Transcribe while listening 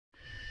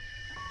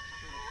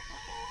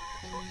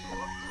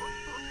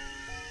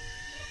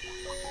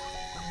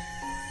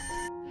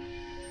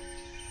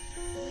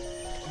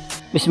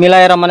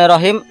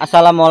Bismillahirrahmanirrahim.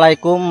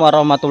 Assalamualaikum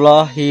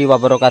warahmatullahi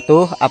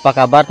wabarakatuh. Apa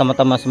kabar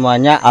teman-teman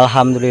semuanya?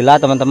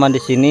 Alhamdulillah teman-teman, di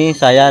sini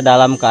saya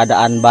dalam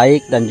keadaan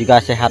baik dan juga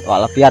sehat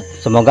walafiat.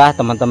 Semoga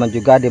teman-teman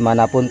juga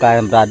dimanapun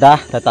kalian berada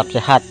tetap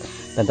sehat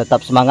dan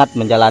tetap semangat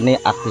menjalani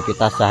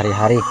aktivitas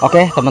sehari-hari.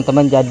 Oke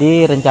teman-teman,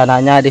 jadi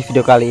rencananya di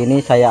video kali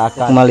ini saya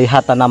akan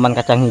melihat tanaman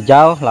kacang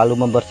hijau, lalu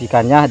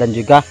membersihkannya, dan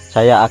juga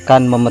saya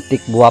akan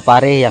memetik buah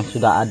pare yang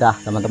sudah ada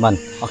teman-teman.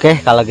 Oke,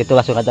 kalau gitu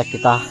langsung aja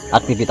kita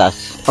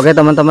aktivitas. Oke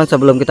teman-teman,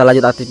 sebelum kita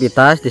lanjut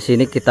aktivitas, di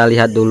sini kita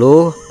lihat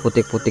dulu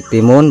putik-putik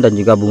timun dan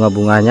juga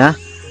bunga-bunganya.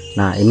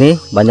 Nah ini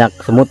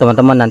banyak semut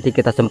teman-teman, nanti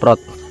kita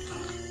semprot.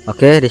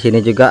 Oke, di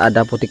sini juga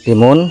ada putik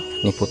timun.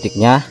 Ini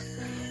putiknya.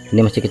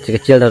 Ini masih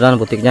kecil-kecil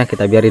teman-teman putiknya,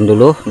 kita biarin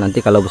dulu, nanti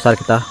kalau besar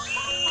kita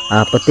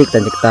petik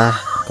dan kita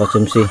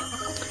konsumsi.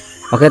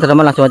 Oke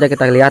teman-teman, langsung aja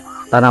kita lihat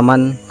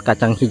tanaman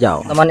kacang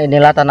hijau. Teman,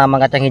 inilah tanaman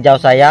kacang hijau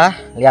saya.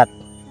 Lihat,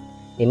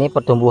 ini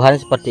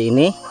pertumbuhan seperti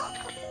ini.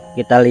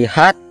 Kita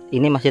lihat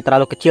ini masih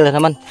terlalu kecil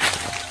teman-teman,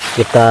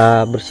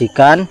 kita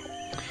bersihkan,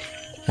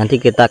 nanti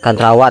kita akan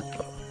rawat.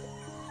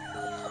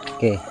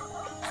 Oke,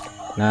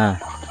 nah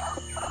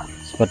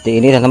seperti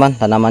ini teman-teman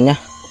tanamannya.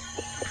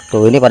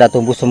 Tuh, ini pada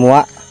tumbuh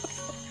semua.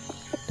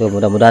 Tuh,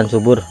 mudah-mudahan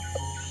subur.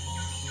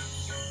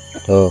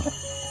 Tuh.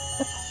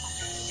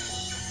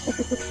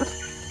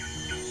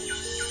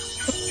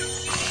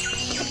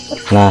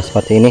 Nah,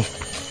 seperti ini.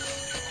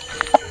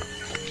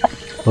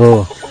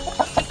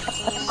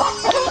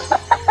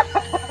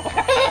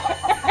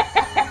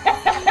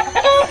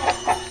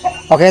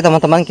 Oke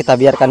teman-teman, kita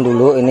biarkan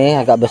dulu, ini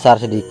agak besar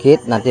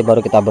sedikit, nanti baru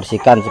kita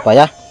bersihkan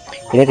supaya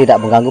ini tidak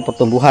mengganggu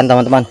pertumbuhan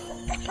teman-teman.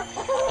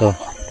 Tuh,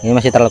 ini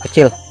masih terlalu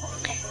kecil.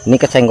 Ini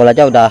kesenggol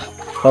aja udah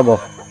roboh.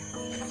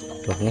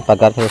 Tuh, ini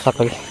pagar rusak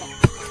lagi.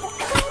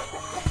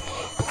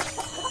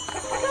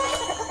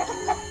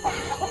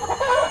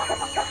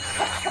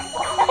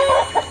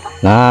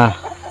 Nah,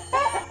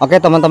 oke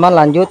teman-teman,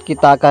 lanjut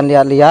kita akan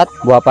lihat-lihat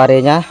buah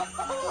parenya.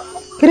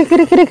 Krik.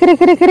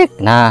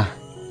 Nah,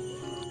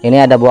 ini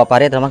ada buah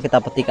pare teman,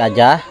 kita petik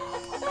aja.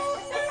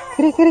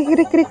 Krik.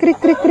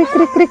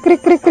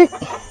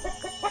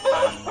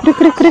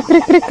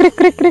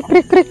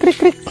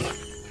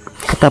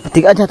 Kita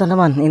petik aja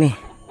teman-teman,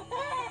 ini.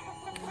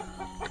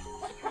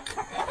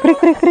 Krik.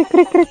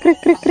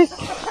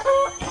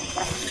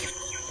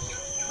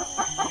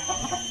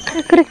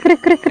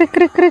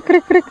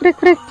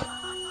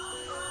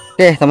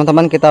 Oke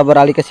teman-teman, kita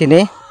beralih ke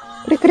sini.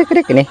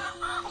 Krik. Ini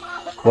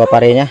buah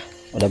parenya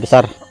udah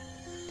besar.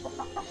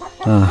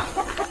 Nah,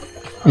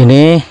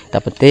 ini kita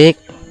petik.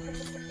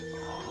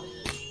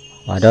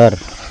 Wador.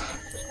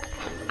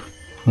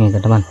 Nih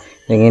teman-teman,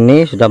 yang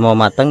ini sudah mau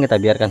matang, kita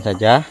biarkan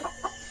saja.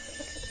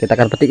 Kita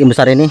akan petik yang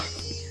besar ini.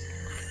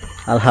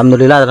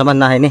 Alhamdulillah teman-teman.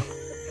 Nah, ini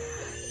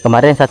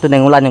kemarin satu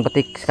nengulan yang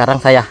petik, sekarang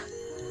saya.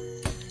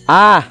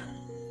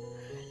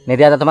 Ini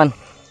dia teman-teman.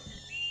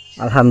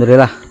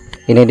 Alhamdulillah,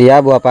 ini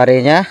dia buah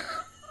parenya.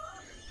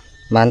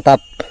 Mantap.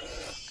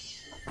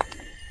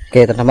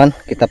 Oke teman-teman,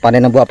 kita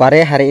panen buah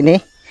pare hari ini,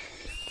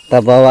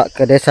 kita bawa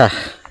ke desa.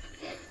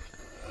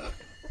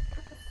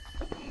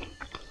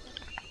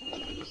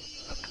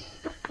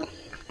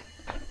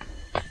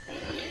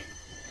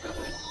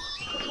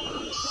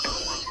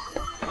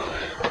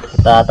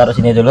 Kita taruh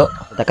sini dulu,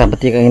 kita akan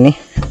petik yang ini.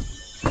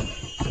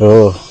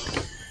 Tuh.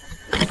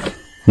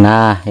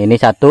 Nah, ini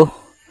satu.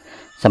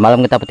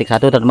 Semalam kita petik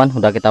satu teman-teman,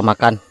 udah kita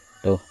makan.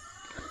 Tuh.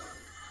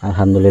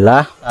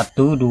 Alhamdulillah.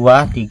 1 2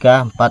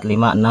 3 4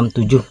 5 6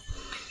 7.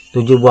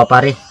 7 buah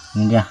pare.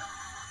 Ini dia.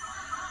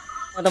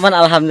 Teman-teman,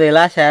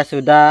 alhamdulillah saya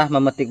sudah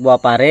memetik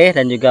buah pare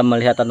dan juga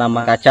melihat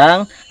tanaman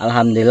kacang.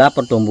 Alhamdulillah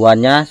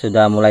pertumbuhannya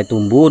sudah mulai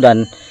tumbuh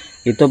dan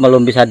itu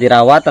belum bisa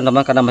dirawat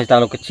teman-teman karena masih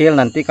terlalu kecil.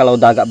 Nanti kalau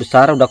udah agak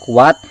besar, udah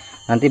kuat,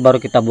 nanti baru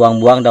kita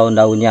buang-buang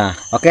daun-daunnya.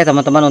 Oke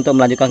teman-teman, untuk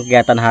melanjutkan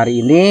kegiatan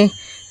hari ini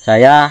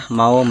saya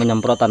mau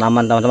menyemprot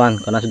tanaman teman-teman,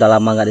 karena sudah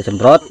lama nggak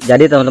disemprot.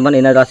 Jadi teman-teman,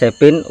 ini adalah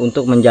sepin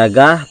untuk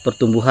menjaga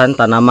pertumbuhan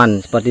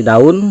tanaman seperti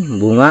daun,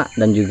 bunga,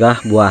 dan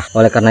juga buah.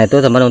 Oleh karena itu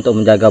teman, untuk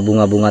menjaga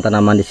bunga-bunga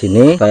tanaman di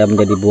sini supaya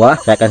menjadi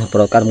buah, saya akan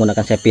semprotkan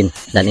menggunakan sepin.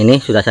 Dan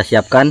ini sudah saya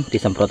siapkan di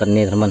semprotan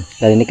ini teman.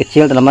 Dan ini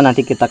kecil teman-teman,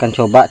 nanti kita akan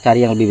coba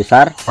cari yang lebih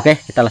besar. Oke,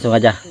 kita langsung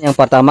aja. Yang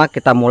pertama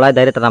kita mulai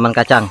dari tanaman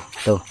kacang.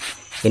 Tuh,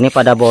 ini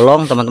pada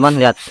bolong teman-teman,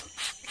 lihat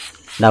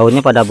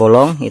daunnya pada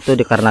bolong, itu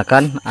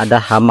dikarenakan ada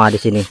hama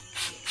di sini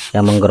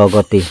yang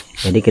menggerogoti.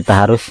 Jadi kita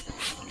harus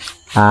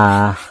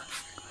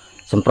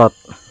semprot.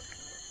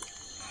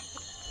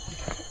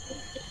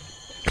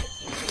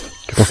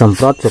 Kita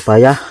semprot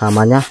supaya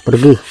hamanya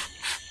pergi.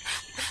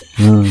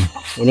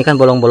 Ini kan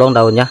bolong-bolong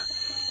daunnya,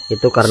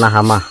 itu karena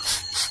hama.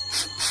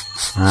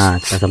 Nah,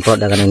 kita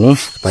semprot dengan ini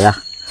supaya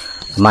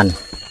aman.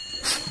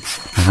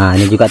 Nah,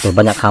 ini juga tuh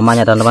banyak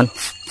hamanya teman-teman.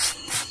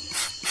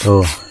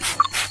 Tuh.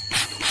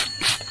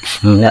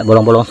 Lihat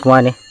bolong-bolong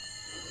semua ini.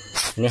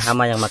 Ini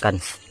hama yang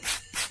makan.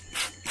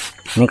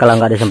 Ini kalau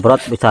nggak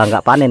disemprot bisa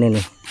nggak panen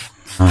ini.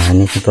 Nah,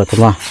 ini semprot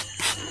semua.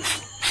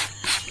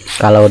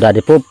 Kalau udah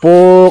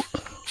dipupuk,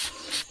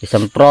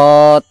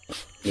 disemprot,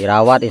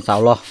 dirawat, insya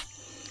Allah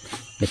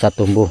bisa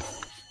tumbuh.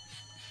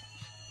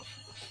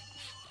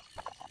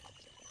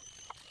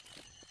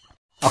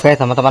 Oke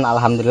teman-teman,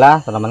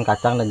 alhamdulillah tanaman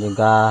kacang dan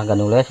juga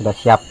ganule sudah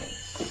siap.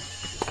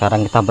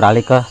 Sekarang kita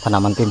beralih ke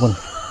tanaman timun.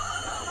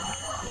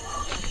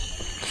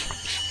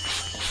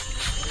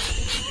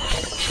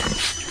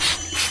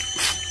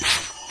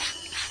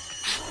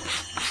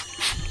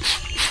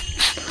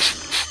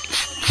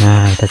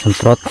 Nah, kita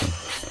semprot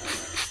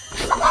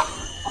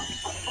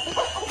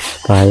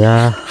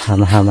supaya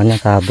hama-hamanya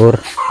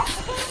kabur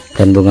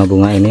dan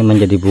bunga-bunga ini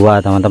menjadi buah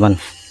teman-teman.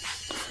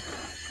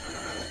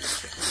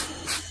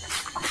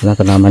 Nah,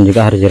 tanaman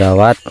juga harus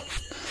dirawat.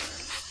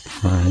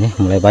 Nah, ini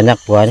mulai banyak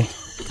buahnya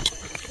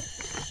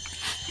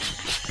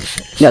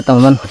ya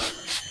teman-teman.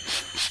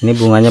 Ini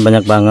bunganya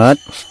banyak banget.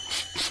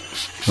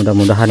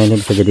 Mudah-mudahan ini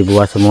bisa jadi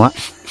buah semua,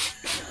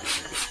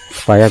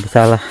 supaya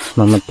bisalah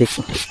memetik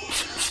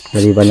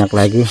lebih banyak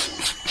lagi.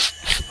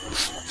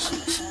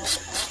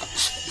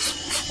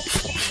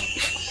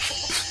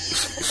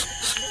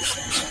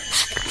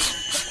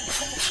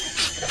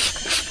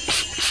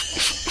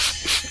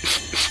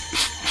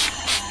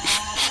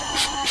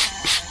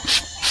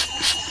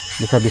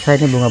 Bisa-bisa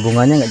ini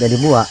bunga-bunganya nggak jadi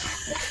buah,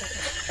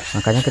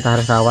 makanya kita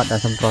harus rawat dan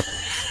semprot.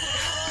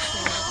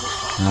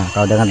 Nah,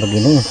 kalau dengan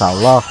begini insya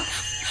Allah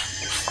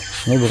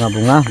ini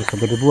bunga-bunga bisa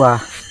jadi buah.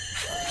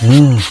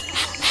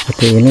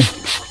 Seperti ini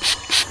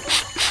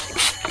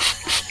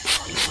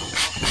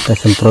kita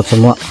semprot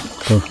semua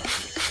tuh.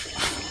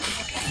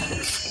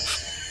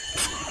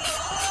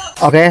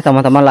 Oke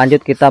teman-teman,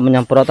 lanjut kita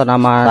menyemprot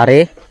tanaman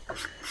pari.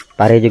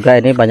 Pari juga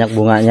ini banyak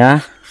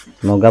bunganya.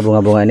 Semoga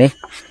bunga-bunga ini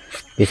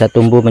bisa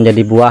tumbuh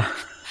menjadi buah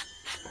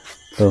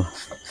tuh,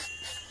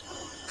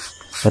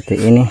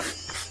 seperti ini.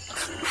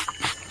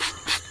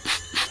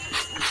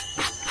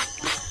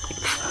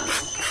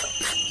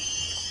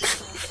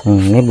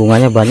 Ini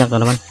bunganya banyak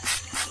teman-teman.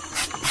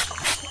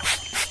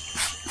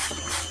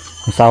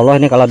 Insya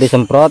Allah ini kalau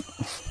disemprot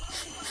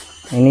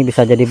ini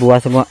bisa jadi buah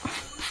semua.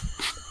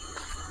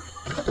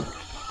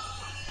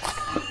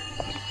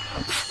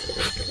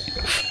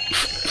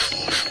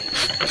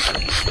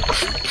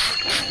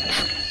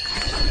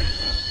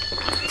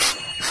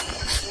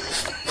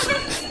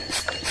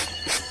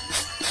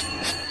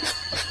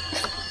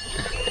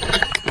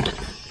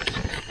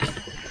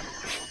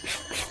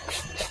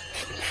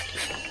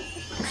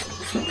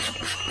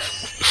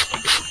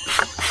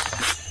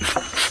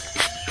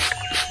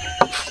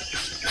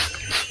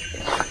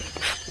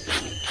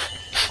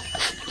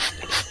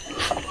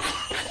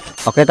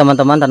 Oke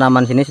teman-teman,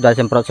 tanaman sini sudah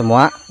disemprot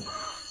semua.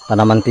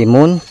 Tanaman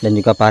timun dan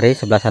juga pari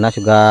sebelah sana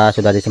juga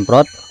sudah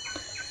disemprot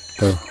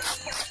tuh.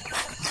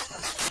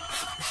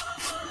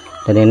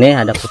 Dan ini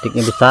ada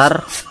putiknya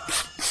besar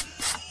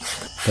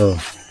tuh.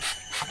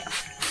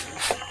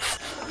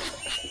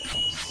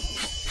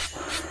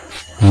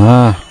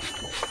 Nah,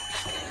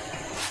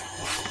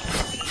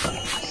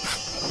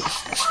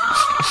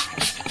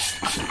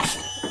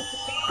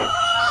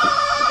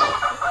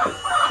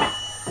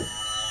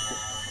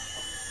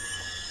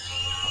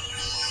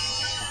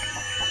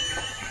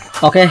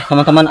 oke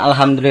teman-teman,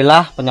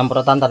 alhamdulillah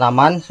penyemprotan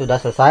tanaman sudah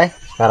selesai.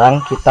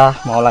 Sekarang kita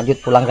mau lanjut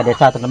pulang ke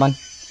desa teman-teman.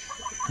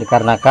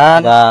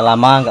 Dikarenakan udah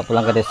lama nggak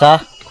pulang ke desa,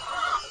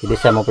 jadi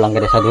saya mau pulang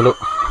ke desa dulu.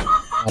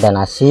 Ada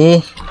nasi,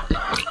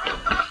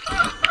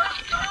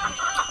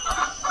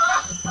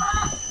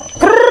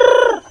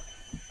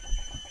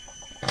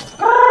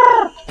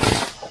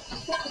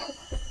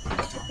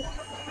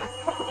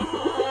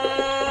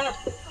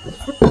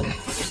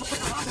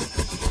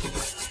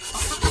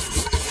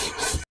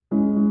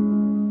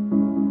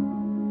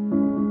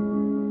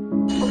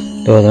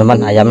 tuh teman-teman,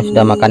 ayam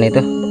sudah makan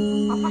itu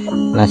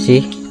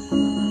nasi.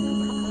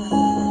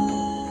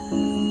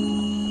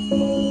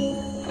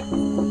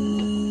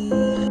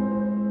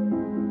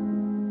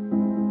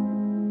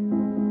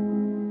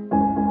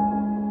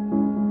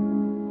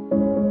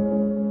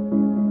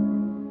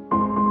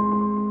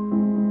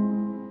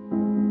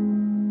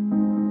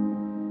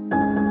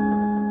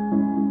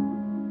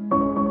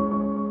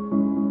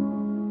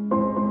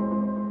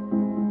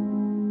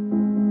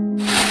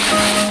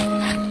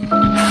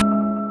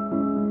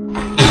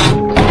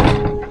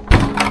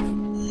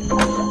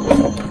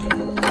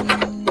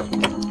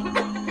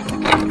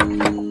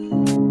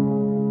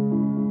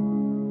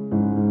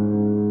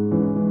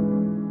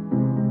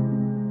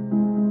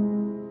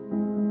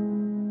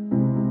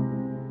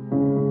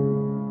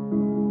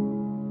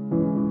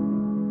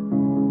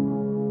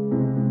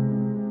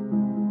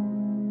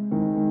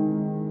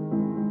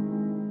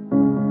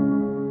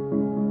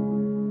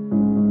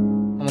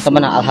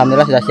 Teman-teman,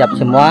 alhamdulillah sudah siap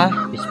semua.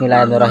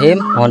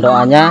 Bismillahirrahmanirrahim. Mohon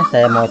doanya,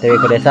 saya mau TW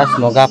ke desa.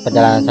 Semoga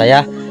perjalanan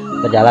saya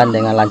berjalan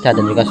dengan lancar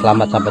dan juga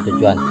selamat sampai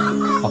tujuan.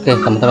 Oke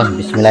teman-teman,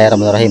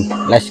 bismillahirrahmanirrahim.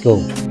 Let's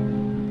go.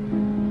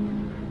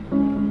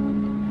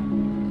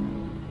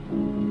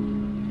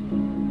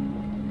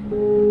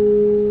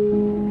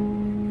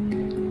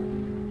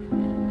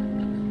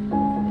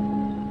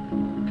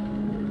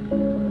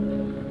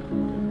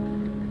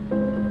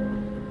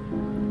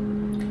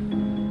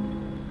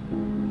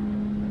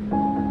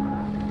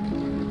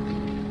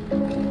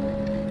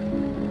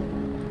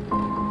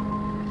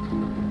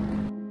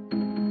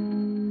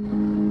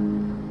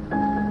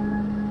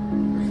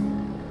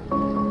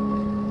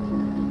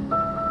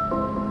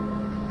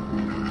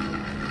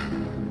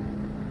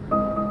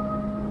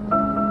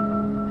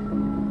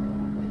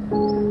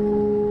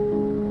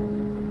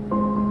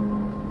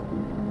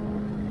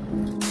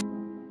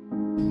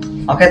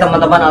 Oke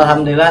teman-teman,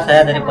 alhamdulillah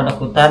saya dari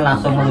pondok hutan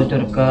langsung meluncur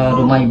ke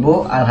rumah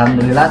ibu.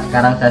 Alhamdulillah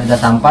sekarang saya sudah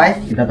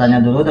sampai. Kita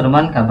tanya dulu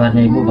teman,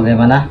 kabarnya ibu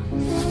bagaimana?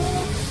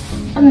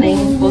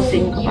 Pening,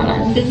 pusing kepala,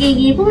 ke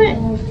gigi pula.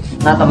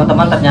 Nah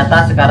teman-teman,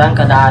 ternyata sekarang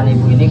keadaan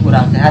ibu ini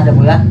kurang sehat ya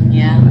bu ya.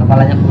 Ya.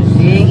 Kepalanya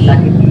pusing,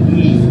 sakit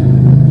gigi.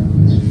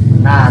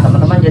 Nah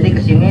teman-teman, jadi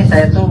kesini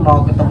saya tuh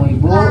mau ketemu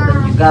ibu dan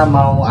juga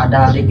mau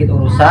ada sedikit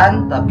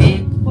urusan,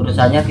 tapi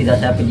urusannya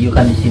tidak saya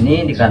videokan di sini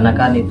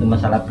dikarenakan itu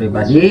masalah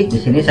pribadi. Di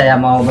sini saya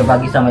mau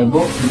berbagi sama ibu.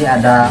 Ini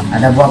ada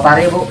buah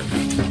pari bu.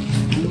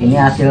 Ini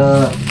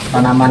hasil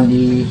tanaman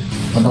di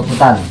pondok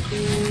hutan.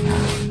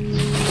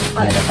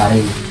 Nah, ada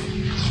pari.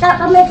 Tak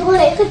kami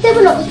boleh kecil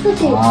belum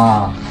kecil.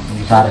 Oh,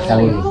 besar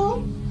sekali.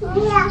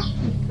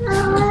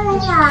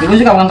 Ibu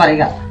suka makan pari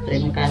kak?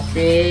 Terima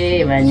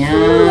kasih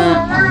banyak.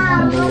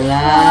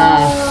 Alhamdulillah.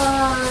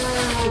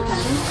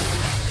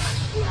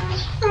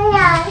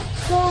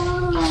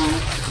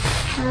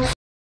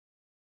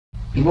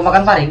 Ibu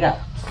makan pari nggak?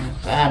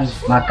 Makan.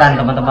 Makan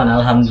teman-teman,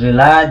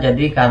 alhamdulillah.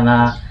 Jadi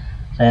karena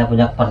saya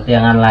punya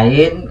kepentingan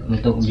lain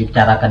untuk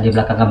dibicarakan di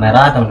belakang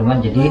kamera teman-teman,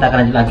 jadi kita akan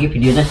lanjut lagi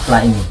videonya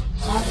setelah ini.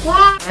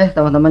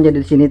 Teman-teman,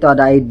 jadi di sini tuh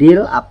ada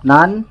Aidil,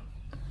 Apnan.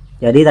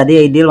 Jadi tadi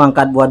Aidil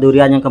mangkat buah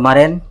durian yang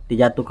kemarin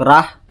dijatuh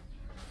kerah.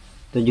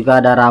 Itu juga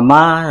ada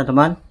Rama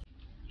teman-teman.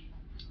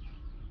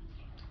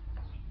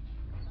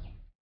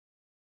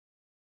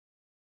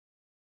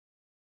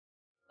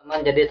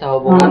 Jadi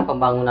sehubungan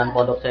pembangunan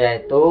pondok saya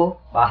itu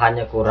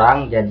bahannya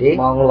kurang, jadi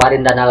mau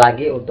ngeluarin dana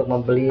lagi untuk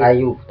membeli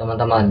kayu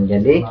teman-teman.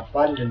 Jadi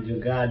 8 dan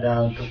juga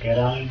ada untuk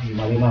kerang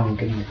 55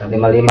 mungkin bisa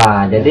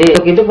 55. Jadi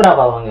untuk itu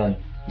berapa Bang Yon?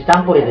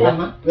 Dicampur itu ya?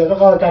 Biasa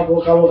kalau campur,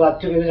 kalau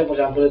racun ini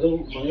campur itu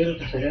mungkin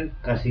biasanya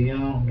kasihnya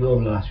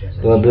 12 biasa.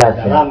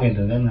 12 dalam ya?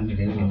 itu kan nanti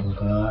gitu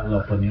ke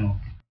loponnya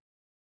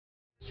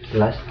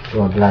 11,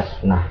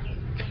 12. Nah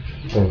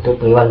itu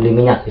pilihan beli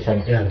minyak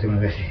misalnya. ya. Terima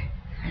kasih.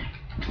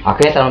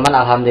 Oke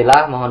teman-teman,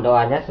 alhamdulillah, mohon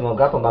doanya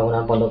semoga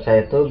pembangunan pondok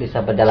saya itu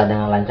bisa berjalan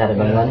dengan lancar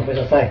Bang Yon. Sampai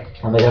selesai.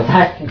 Sampai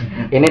selesai.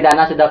 Ini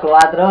dana sudah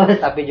keluar terus,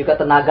 tapi juga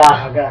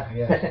tenaga. Ya.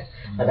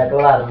 Ada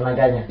keluar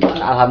tenaganya.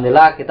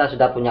 Alhamdulillah kita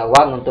sudah punya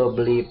uang untuk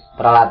beli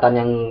peralatan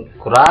yang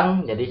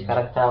kurang. Jadi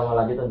sekarang kita mau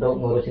lanjut untuk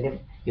ngurus ini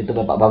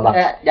YouTube Bapak Bambang.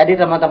 Jadi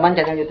teman-teman,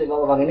 channel YouTube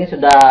Bapak Bambang ini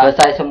sudah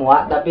selesai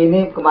semua. Tapi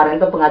ini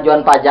kemarin tuh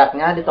pengajuan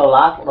pajaknya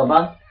ditolak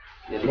Bambang.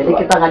 Jadi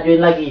kita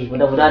ngajuin lagi.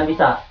 Mudah-mudahan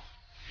bisa.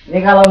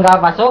 Ini kalau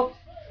nggak masuk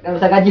nggak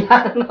bisa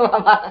gajian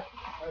Bambang.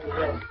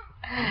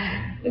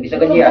 Nggak bisa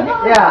gajian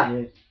ya?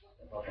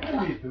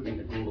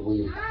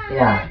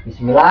 Ya,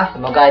 bismillah,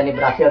 semoga ini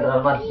berhasil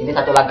teman-teman. Ini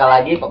satu langkah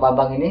lagi Pak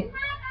Bambang ini.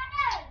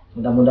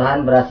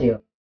 Mudah-mudahan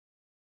berhasil.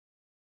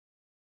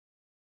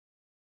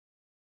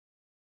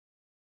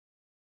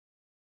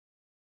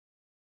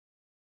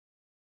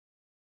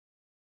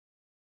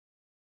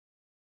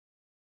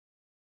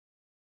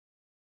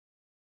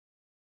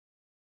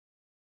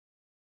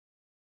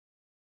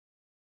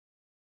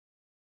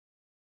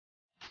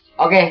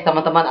 Oke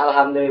teman-teman,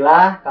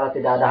 alhamdulillah kalau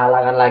tidak ada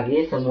halangan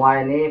lagi,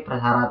 semua ini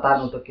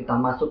persyaratan untuk kita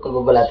masuk ke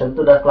Google AdSense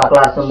itu udah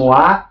kelar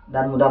semua,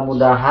 dan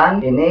mudah-mudahan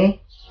ini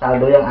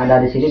saldo yang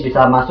ada di sini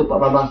bisa masuk Pak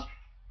Bambang.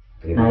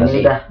 Nah ini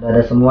udah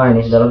ada semua,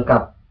 ini sudah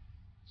lengkap.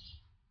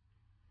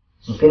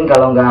 Mungkin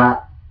kalau nggak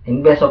ini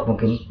besok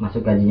mungkin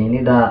masuk gajinya,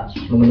 ini udah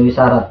memenuhi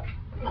syarat,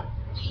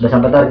 udah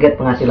sampai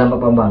target penghasilan Pak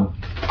Bambang.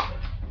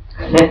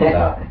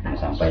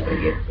 Sampai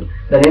target.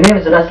 Dan ini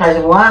sudah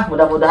selesai semua,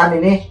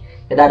 mudah-mudahan ini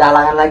tidak ada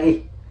halangan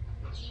lagi.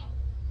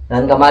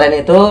 Dan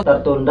kemarin itu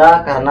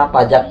tertunda karena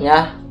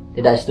pajaknya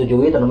tidak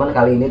disetujui teman-teman.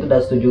 Kali ini sudah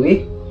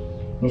disetujui.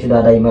 Ini sudah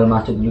ada email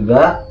masuk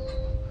juga.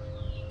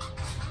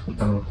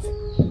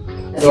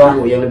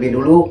 Yang lebih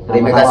dulu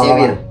Terima kasih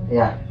Wir.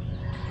 Ya.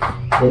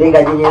 Jadi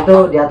gajinya itu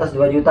di atas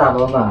 2 juta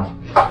Bang.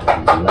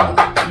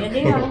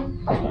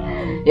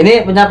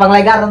 Ini punya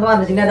panglegar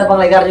teman-teman. Di sini ada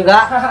panglegar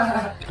juga.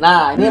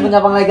 Nah ini punya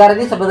panglegar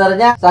ini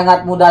sebenarnya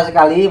sangat mudah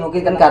sekali.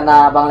 Mungkin kan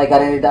karena Bang Legar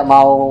ini tidak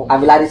mau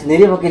ambil lari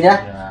sendiri mungkin ya.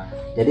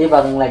 Jadi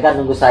Bang Legar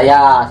nunggu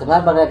saya.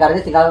 Sebenarnya Bang Legar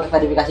ini tinggal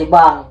verifikasi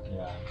bank.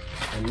 Ya.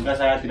 Dan juga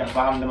saya tidak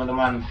paham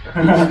teman-teman.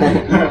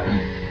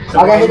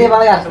 Oke, ini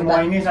Bang Legar. Semua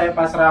ini saya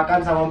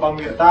pasrahkan sama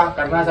Bang Wirta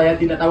karena saya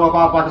tidak tahu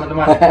apa-apa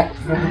teman-teman.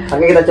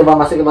 Oke, kita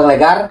coba masuk ke Bang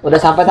Legar. Udah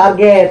sampai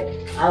target.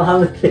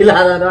 Alhamdulillah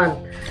teman-teman.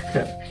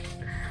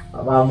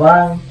 Pak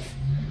Bambang.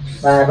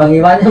 Nah, Bang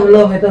Iwannya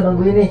belum itu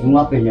nunggu ini.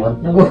 Nunggu apa ya?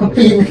 Nunggu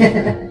pin.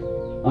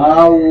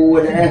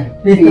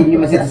 Ini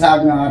masih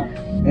sangat.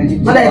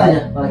 Mana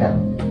itunya, Bang Legar?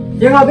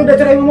 Yang aku udah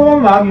cerai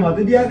ngomong Bang,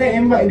 waktu dia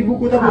tembak di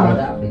buku tapi.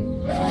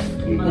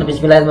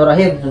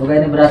 Bismillahirrahmanirrahim. Semoga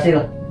ini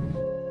berhasil.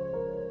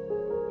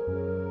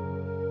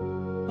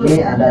 Ini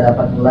ada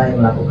dapat mulai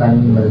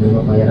melakukan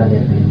menerima bayaran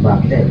dari bank.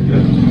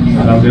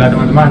 Alhamdulillah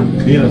teman-teman,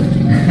 deal.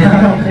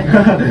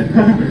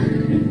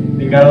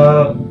 Tinggal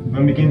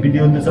membuat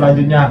video untuk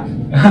selanjutnya.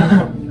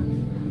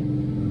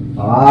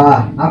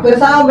 Wah, hampir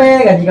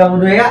sampai gaji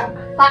kamu dua ya?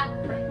 Tak.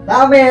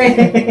 Sampai.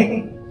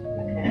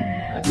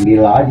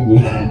 Alhamdulillah aja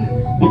nih.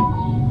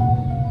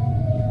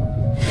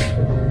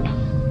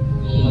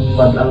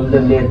 Buat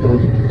lalu dia itu.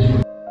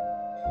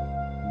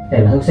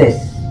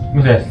 Sukses.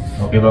 Sukses.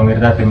 Oke Bang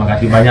Wirta, terima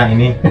kasih banyak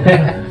ini.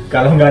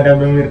 Kalau nggak ada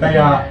Bang Wirta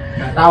ya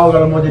nggak tahu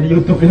kalau mau jadi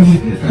YouTube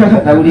ini.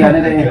 Tahu dia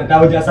nih. Nggak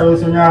tahu jasa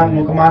usulnya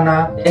mau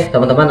kemana.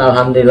 Teman-teman,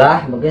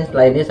 alhamdulillah mungkin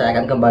setelah ini saya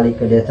akan kembali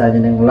ke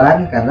desanya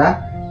Nengulan karena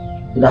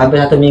sudah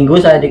hampir 1 minggu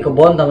saya di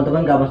kebun,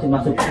 teman-teman, nggak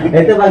masuk.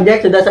 Itu Bang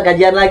Jack sudah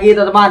sekajian lagi,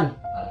 teman-teman.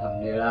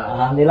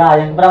 Alhamdulillah.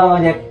 Yang berapa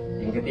Bang Jack?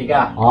 Yang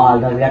ketiga. Oh,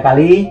 ada 3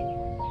 kali.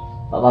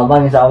 Pak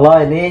Bambang insya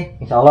Allah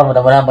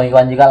mudah-mudahan Bang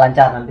Iwan juga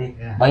lancar nanti.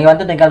 Ya. Bang Iwan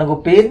tuh tinggal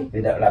nunggu pin.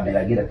 Tidak lebih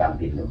lagi rekam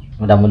itu.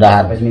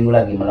 Mudah-mudahan. Sampai seminggu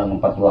lagi malam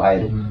 40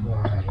 hari.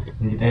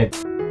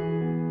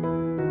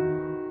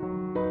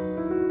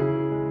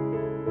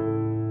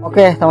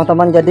 Oke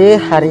teman-teman, jadi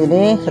hari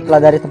ini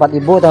setelah dari tempat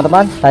ibu,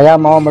 teman-teman, saya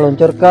mau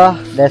meluncur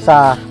ke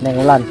desa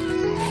Nengulan.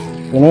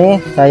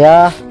 Ini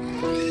saya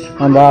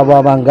membawa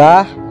buah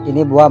mangga.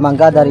 Ini buah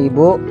mangga dari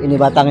ibu, ini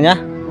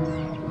batangnya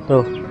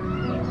tuh.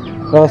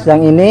 Terus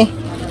yang ini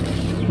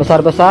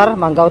besar-besar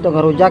mangga untuk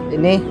ngerujak,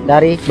 ini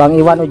dari Bang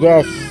Iwan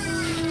UJS.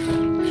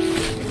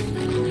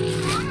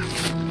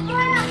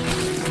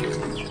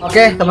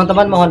 Oke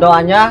teman-teman, mohon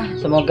doanya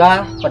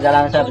semoga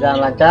perjalanan saya berjalan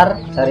lancar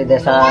dari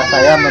desa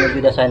saya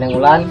menuju desa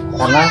Nengulan,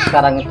 karena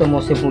sekarang itu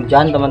musim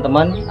hujan,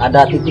 teman-teman.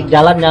 Ada titik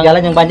jalan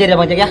yang banjir ya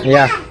Bang Cek ya.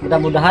 Iya.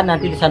 Mudah-mudahan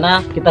nanti di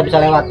sana kita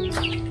bisa lewat.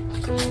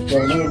 Ya,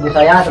 ini ibu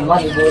saya,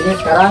 teman-teman. Ibu ini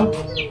sekarang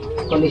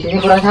kondisinya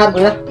kurang sehat, Bu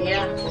ya.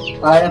 Iya.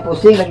 Kepalanya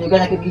pusing dan juga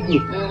sakit gigi.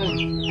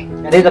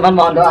 Jadi teman,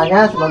 mohon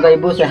doanya semoga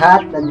ibu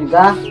sehat, dan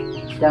juga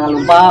jangan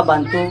lupa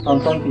bantu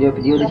tonton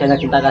video-video di channel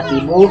Kita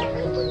Kasih Ibu,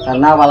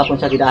 karena walaupun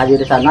saya tidak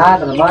hadir di sana,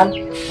 teman-teman,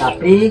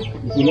 tapi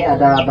di sini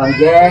ada Bang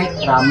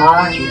Jack,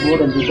 Rama, ibu,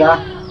 dan juga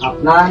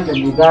Afnan, dan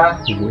juga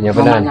Ibunya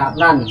mamanya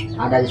Afnan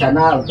ada di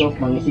sana untuk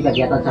mengisi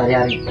kegiatan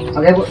sehari-hari.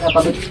 Oke Bu, saya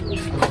pamit.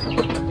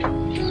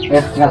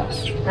 Ya, enggak.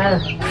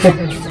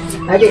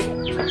 Lagi.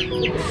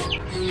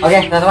 Oke,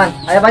 teman-teman,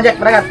 ayo Bang Jack,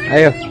 berangkat.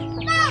 Ayo.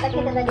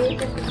 Kita tadi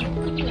itu.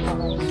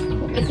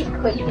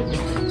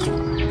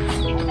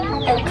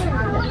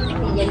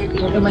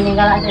 Untuk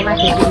meninggal saya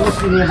masih di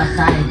sini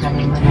masalah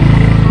kami.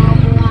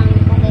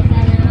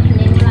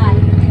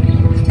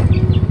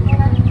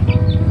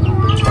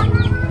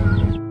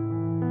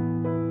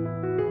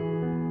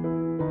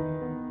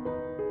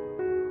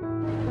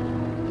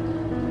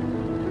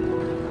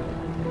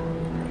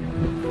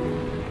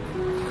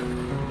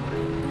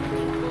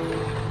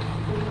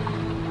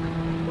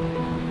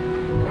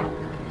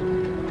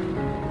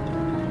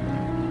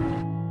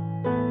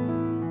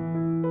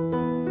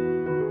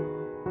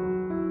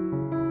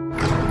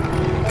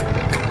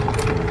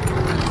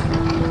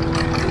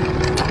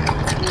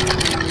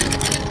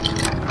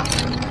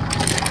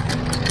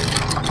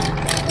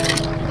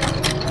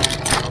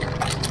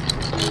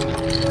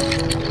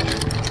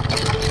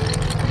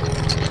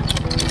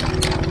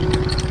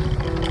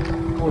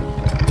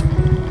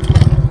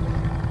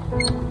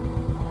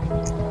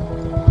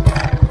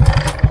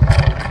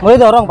 Mulai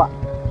dorong Pak.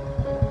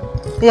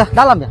 Iya,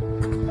 dalam ya.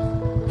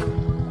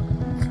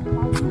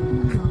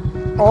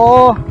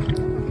 Oh.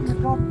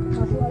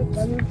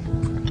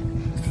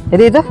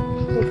 Jadi itu?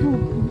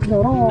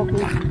 Oh,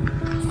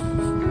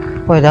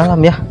 dalam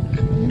ya.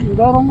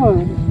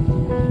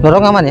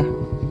 Dorong aman ya?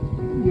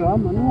 Ya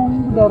aman,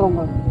 dorong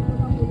kan.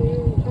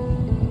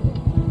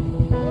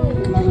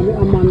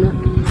 Aman ya.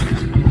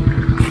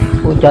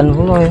 Hujan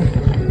pula ya.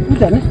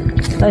 Hujan ya?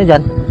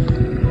 Hujan.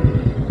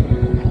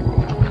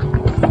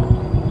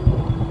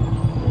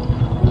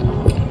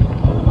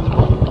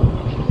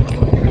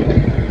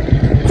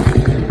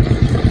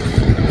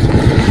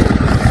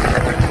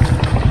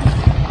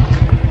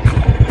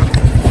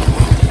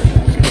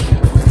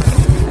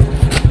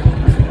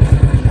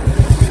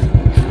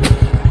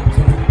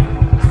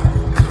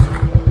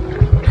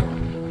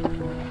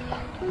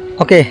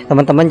 Oke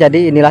teman-teman,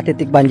 jadi inilah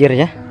titik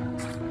banjirnya.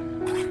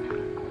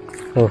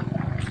 Tuh.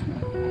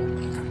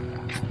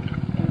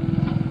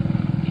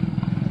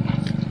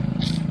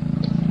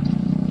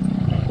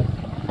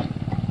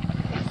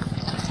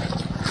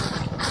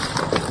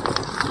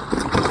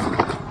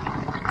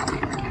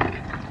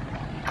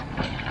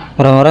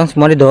 Orang-orang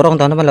semua didorong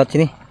teman-teman lewat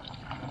sini.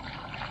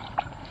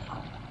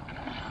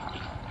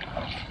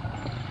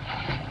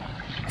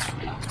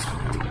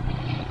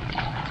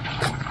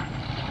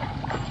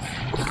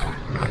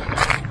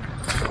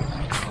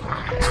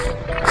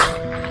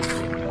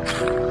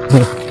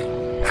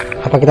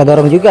 Apa kita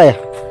dorong juga ya?